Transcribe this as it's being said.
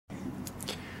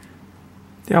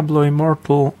Diablo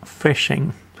Immortal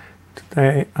fishing.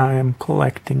 Today I am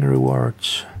collecting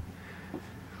rewards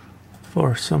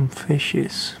for some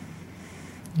fishes.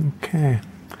 Okay,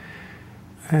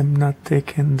 I'm not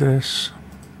taking this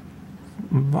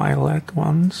violet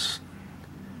ones.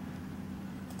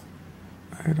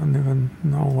 I don't even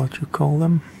know what you call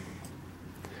them.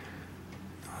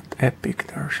 Not epic,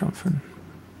 there's something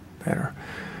better.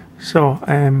 So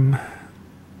I'm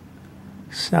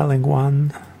selling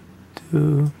 1,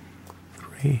 2,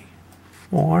 3,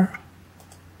 4.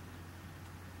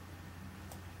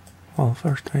 Well,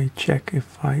 first I check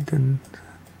if I didn't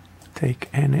take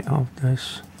any of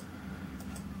this.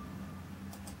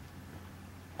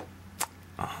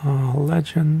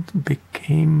 Legend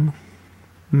became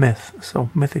myth, so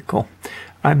mythical.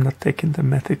 I'm not taking the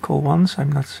mythical ones,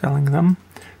 I'm not selling them.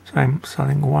 So I'm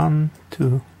selling 1,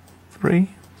 2, 3,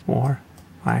 4,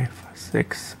 5,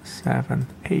 6, 7,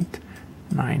 8,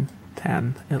 9,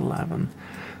 10, 11,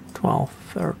 12,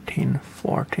 13,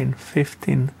 14,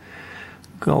 15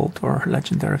 gold or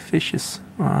legendary fishes.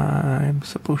 I'm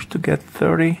supposed to get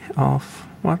 30 of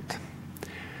what?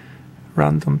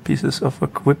 Random pieces of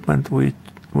equipment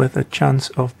with a chance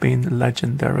of being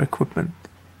legendary equipment.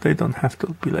 They don't have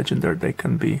to be legendary, they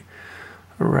can be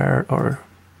rare or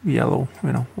yellow,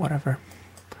 you know, whatever.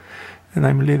 And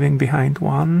I'm leaving behind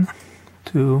 1,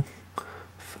 2,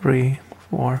 3,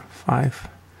 4, 5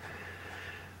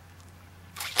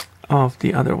 of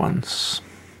the other ones.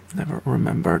 Never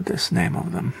remember this name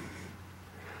of them.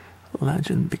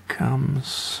 Legend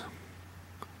becomes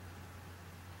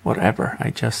whatever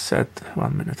I just said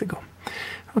 1 minute ago.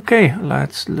 Okay,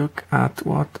 let's look at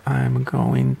what I'm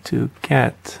going to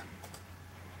get.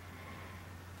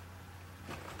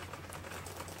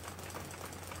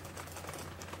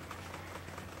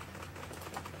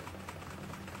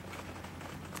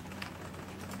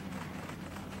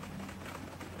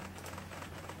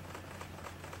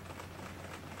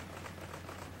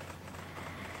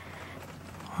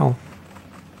 Well,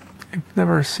 I've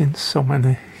never seen so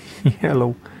many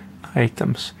yellow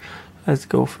items. Let's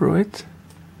go through it.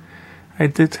 I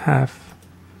did have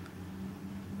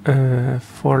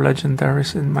 4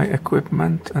 legendaries in my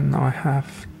equipment, and now I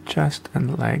have chest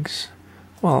and legs.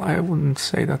 Well, I wouldn't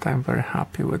say that I'm very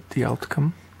happy with the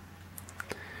outcome.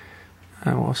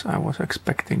 I was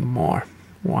expecting more.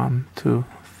 1, 2,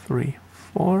 3,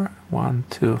 4. 1,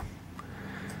 2.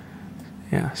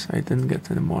 Yes, I didn't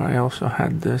get any more. I also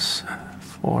had this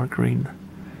 4 green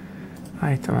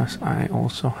items. I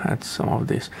also had some of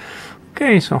this.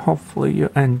 Okay, so hopefully you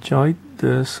enjoyed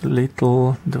this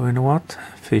little doing what?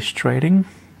 Fish trading.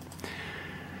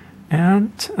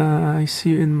 And I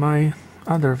see you in my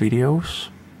other videos.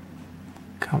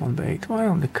 Common bait. Why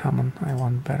only common? I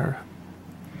want better.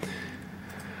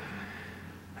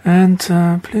 And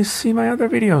please see my other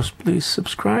videos. Please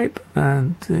subscribe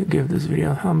and give this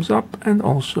video a thumbs up, and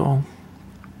also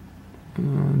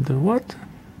do what?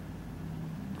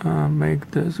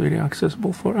 Make this video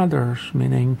accessible for others,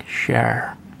 meaning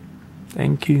share.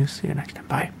 Thank you, see you next time,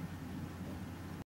 bye.